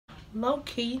Low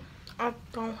key, I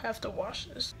don't have to wash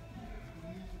this.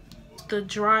 The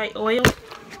dry oil.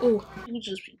 Ooh, you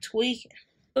just be tweaking.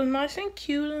 So nice and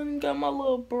cute and got my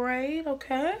little braid,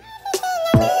 okay?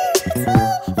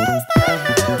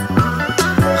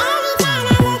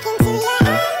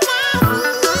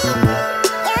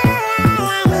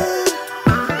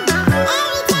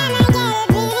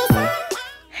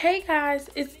 Hey guys,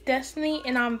 it's Destiny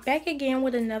and I'm back again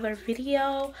with another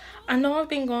video. I know I've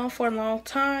been gone for a long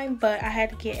time, but I had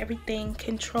to get everything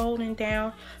controlled and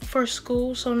down for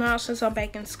school. So now since I'm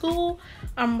back in school,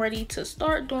 I'm ready to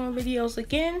start doing videos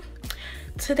again.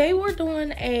 Today we're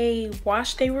doing a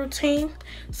wash day routine.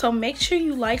 So make sure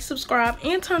you like, subscribe,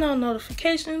 and turn on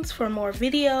notifications for more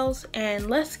videos, and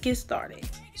let's get started.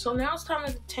 So now it's time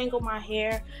to tangle my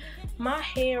hair.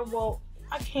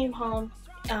 I came home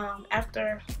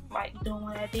after like doing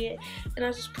what I did, and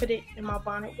I just put it in my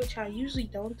bonnet, which I usually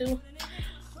don't do,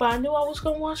 but I knew I was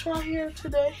gonna wash my hair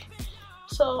today,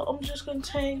 so I'm just gonna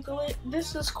tangle it.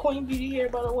 This is Queen Beauty hair,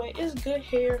 by the way. It's good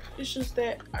hair, it's just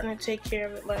that I didn't take care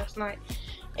of it last night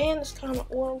and it's kind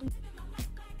of oily.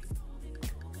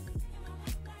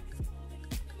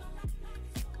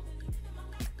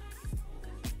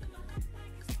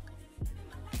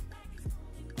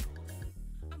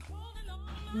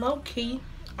 Low key,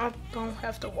 I don't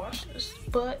have to wash this,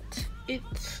 but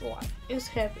it's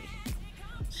heavy.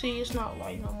 See, it's not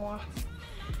light no more.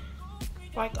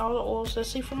 Like all the oils that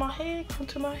see from my head come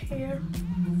to my hair.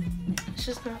 It's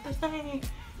just not the same.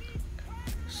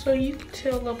 So you can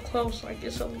tell up close, like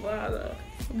it's a lot of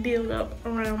build up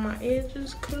around my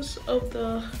edges because of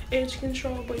the edge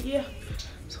control. But yeah,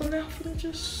 so now I'm gonna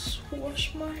just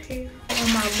wash my hair.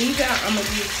 On my leave out, I'm gonna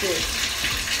use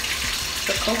this,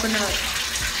 the coconut.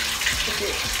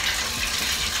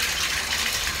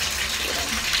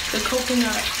 The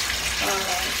coconut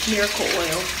miracle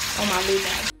oil on my leave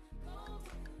out.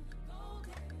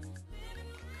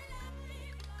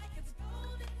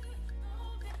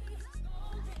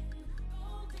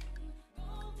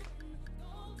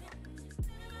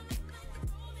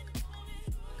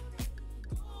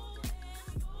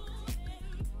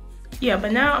 Yeah,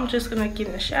 but now I'm just gonna get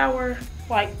in the shower,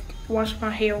 like wash my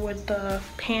hair with the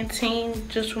Pantene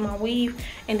just for my weave,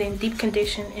 and then deep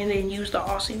condition, and then use the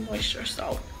Aussie Moisture.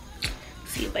 So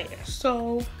see you later.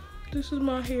 So this is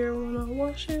my hair when I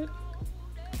wash it.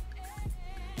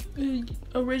 It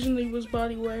originally was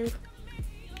Body Wave.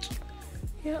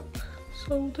 Yep,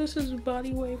 so this is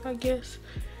Body Wave. I guess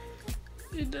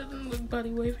it doesn't look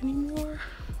Body Wave anymore.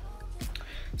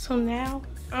 So now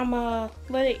I'm gonna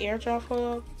let it air dry for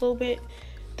a little bit,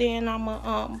 then I'm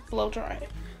gonna blow dry it.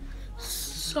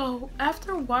 So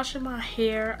after washing my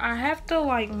hair, I have to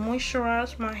like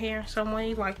moisturize my hair in some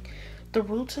way, like the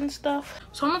roots and stuff.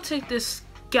 So I'm gonna take this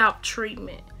scalp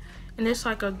treatment, and it's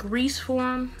like a grease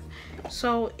form,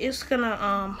 so it's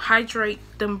gonna hydrate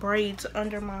them braids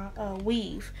under my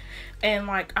weave. And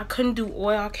like I couldn't do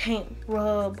oil, I can't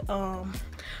rub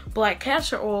black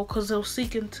castor oil because it'll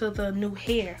seep into the new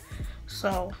hair.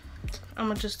 So I'm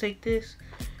gonna just take this,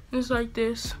 and it's like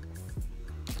this,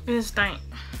 and it's stank.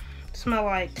 Smell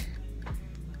like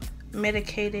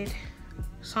medicated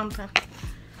something,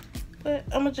 but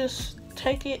I'm gonna just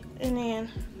take it and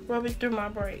then rub it through my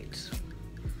braids.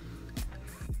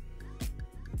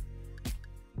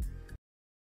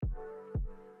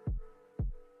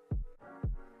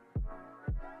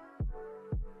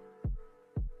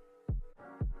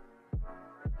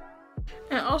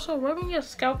 And also, rubbing your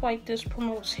scalp like this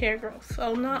promotes hair growth.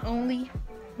 So not only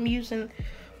I'm using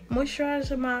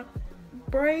moisturizer in my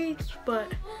braids, but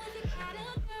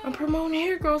I'm promoting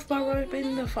hair growth by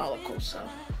rubbing the follicles. So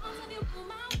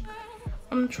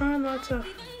I'm trying not to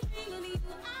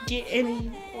get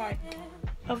any like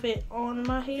of it on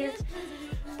my hair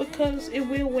because it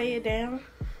will weigh it down,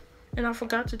 and I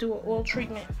forgot to do an oil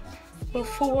treatment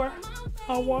before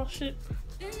I wash it.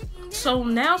 So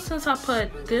now since I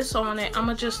put this on it, I'm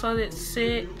gonna just let it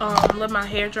sit, let my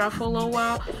hair dry for a little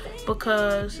while,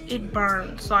 because it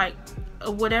burns. Like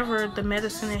whatever the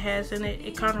medicine it has in it,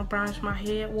 it kind of burns my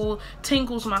head. Well,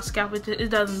 tingles my scalp. It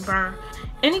doesn't burn.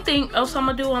 Anything else I'm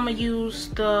gonna do, I'm gonna use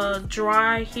the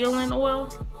dry healing oil.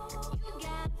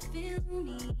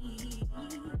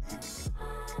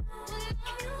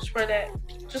 Spray that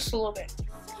just a little bit.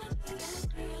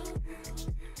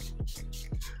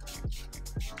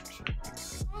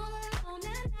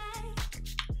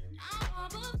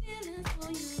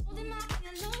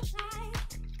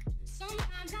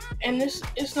 And this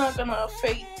is not gonna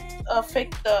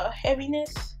affect the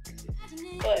heaviness,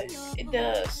 but it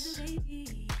does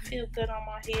feel good on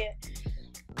my head.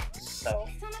 So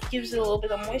it gives it a little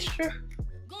bit of moisture.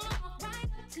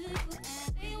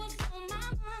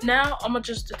 Now I'm gonna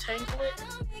just detangle it.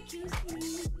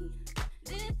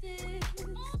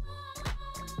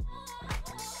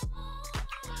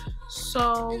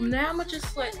 So now I'm gonna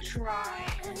just let dry.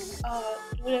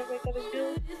 Whatever I gotta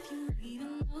do.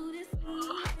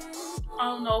 I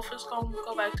don't know if it's gonna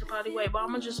go back to body weight, but I'm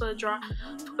gonna just let it dry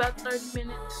for about 30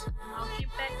 minutes. I'll get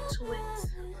back to it.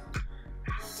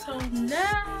 So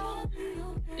now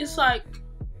it's like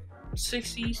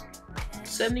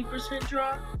 60-70%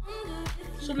 dry.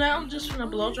 So now I'm just gonna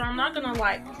blow dry. I'm not gonna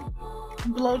like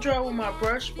blow dry with my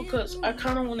brush because I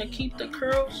kind of want to keep the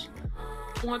curls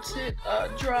once it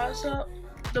dries up,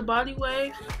 the body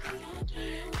wave.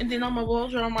 And then I'm gonna blow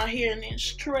dry my hair and then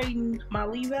straighten my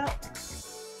leave out.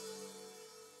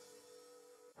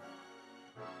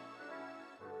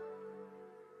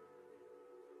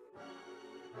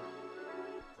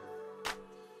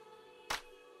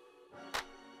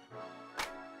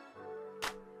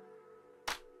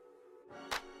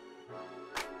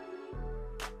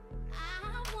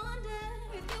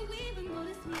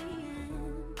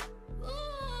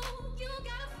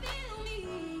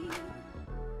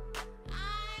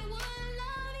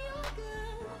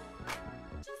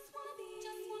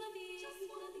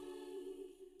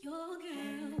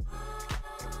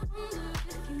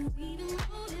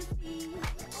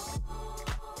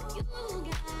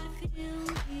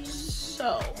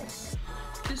 So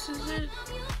this is it.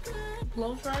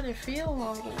 Blow dry to feel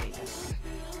all the way down.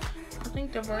 I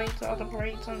think the braids, all the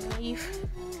braids underneath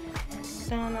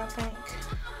done, I think.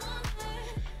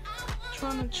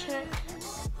 Trying to check.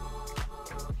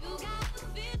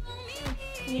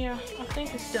 Yeah, I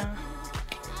think it's done.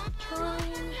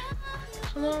 Trying.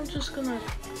 So now I'm just gonna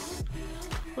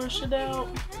brush it out.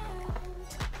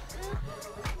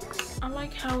 I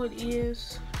like how it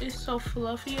is. It's so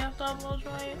fluffy after I blow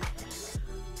dry it.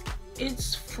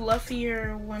 It's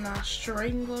fluffier when I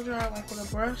straighten blow dry, like with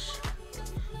a brush.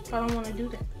 But I don't want to do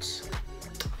that.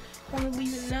 I want to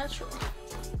leave it natural.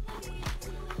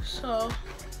 So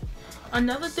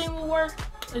another thing will work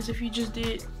is if you just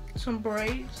did some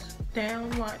braids down,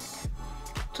 like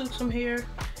took some hair,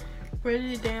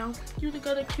 braided it down. You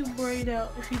got a cute braid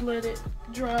out if you let it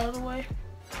dry all the way.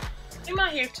 In my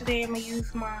hair today, I'm gonna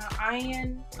use my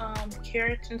iron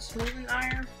keratin smoothing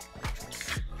iron.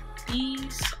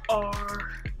 These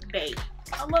are bae.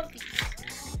 I love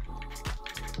these.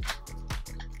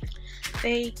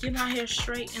 They get my hair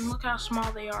straight, and look how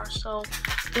small they are, so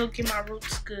they'll get my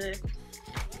roots good,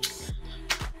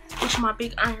 which my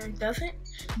big iron doesn't.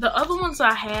 The other ones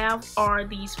I have are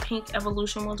these pink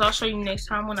evolution ones. I'll show you next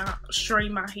time when I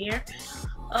straighten my hair.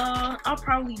 I'll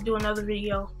probably do another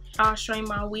video. I'll straighten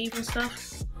my weave and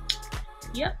stuff.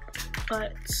 Yep,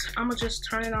 but I'm gonna just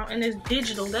turn it on, and it's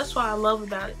digital. That's what I love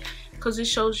about it, because it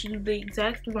shows you the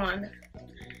exact one.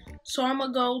 So I'm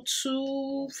gonna go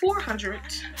to 400.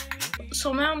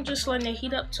 So now I'm just letting it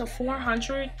heat up to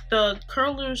 400. The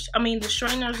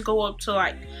straighteners go up to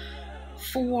like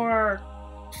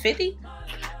 450,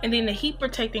 and then the heat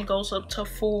protecting goes up to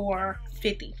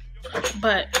 450.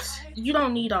 But you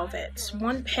don't need all that.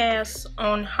 One pass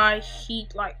on high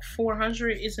heat like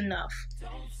 400 is enough.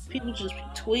 People just be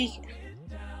tweaking.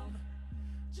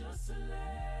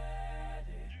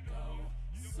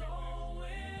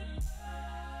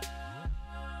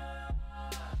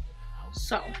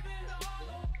 So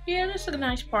yeah, that's a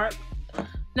nice part.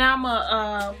 Now I'm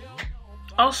gonna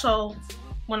also,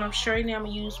 when I'm straightening, I'm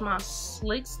gonna use my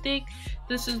slick stick.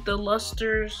 This is the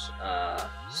Luster's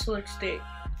slick stick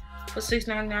for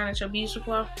 $6.99 at your beauty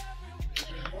supply.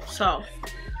 So,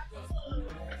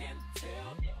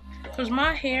 because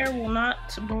my hair will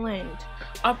not blend,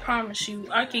 I promise you,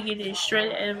 I can get it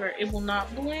straight ever. It will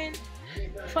not blend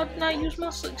if I do not use my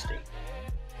slick stick.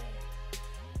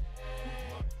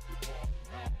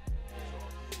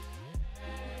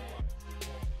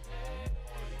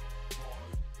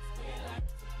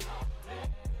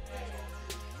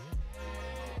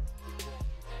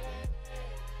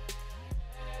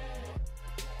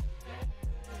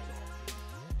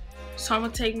 So I'm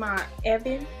gonna take my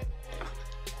Evan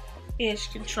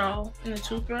edge control and the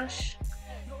toothbrush.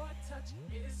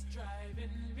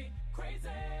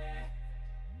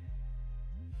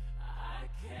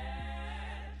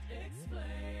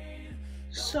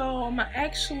 So I'm gonna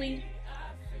actually,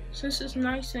 since it's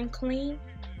nice and clean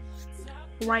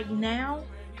right now,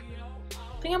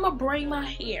 I think I'm gonna braid my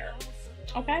hair.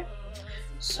 Okay?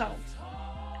 So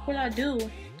what I do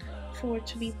for it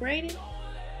to be braided,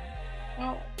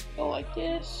 I'll go like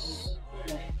this.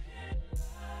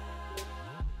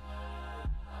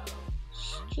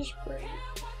 Just braid.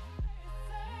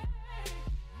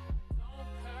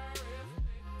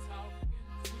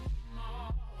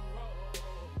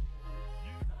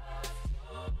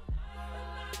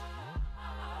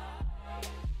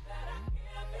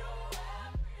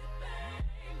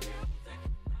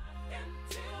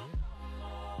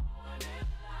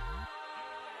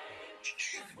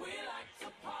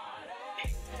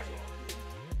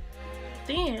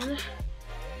 Then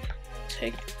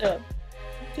take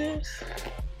this,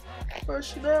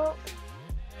 brush it out.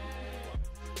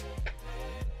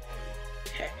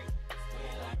 Okay.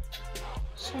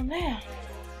 So now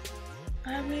I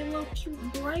have me a little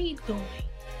cute braid going.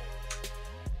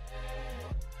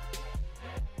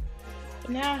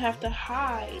 But now I have to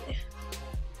hide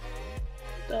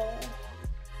the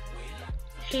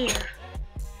hair.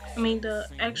 I mean the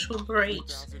actual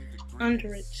braids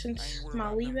under it since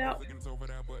my leave out.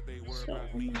 So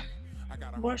I'm gonna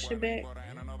brush it back.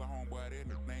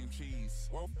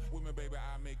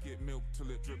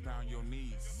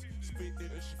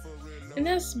 And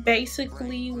that's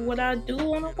basically what I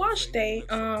do on a wash day.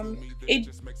 It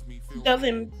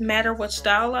doesn't matter what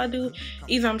style I do.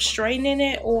 Either I'm straightening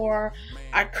it or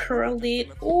I curl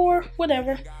it or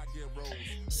whatever.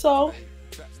 So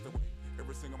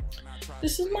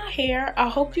this is my hair. I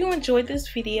hope you enjoyed this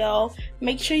video.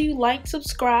 Make sure you like,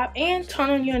 subscribe, and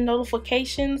turn on your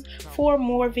notifications for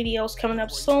more videos coming up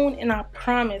soon. And I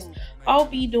promise I'll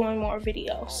be doing more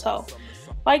videos. So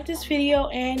like this video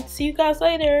and see you guys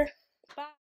later.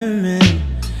 Bye.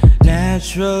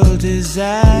 Natural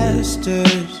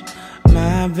disasters.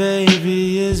 My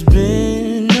baby has been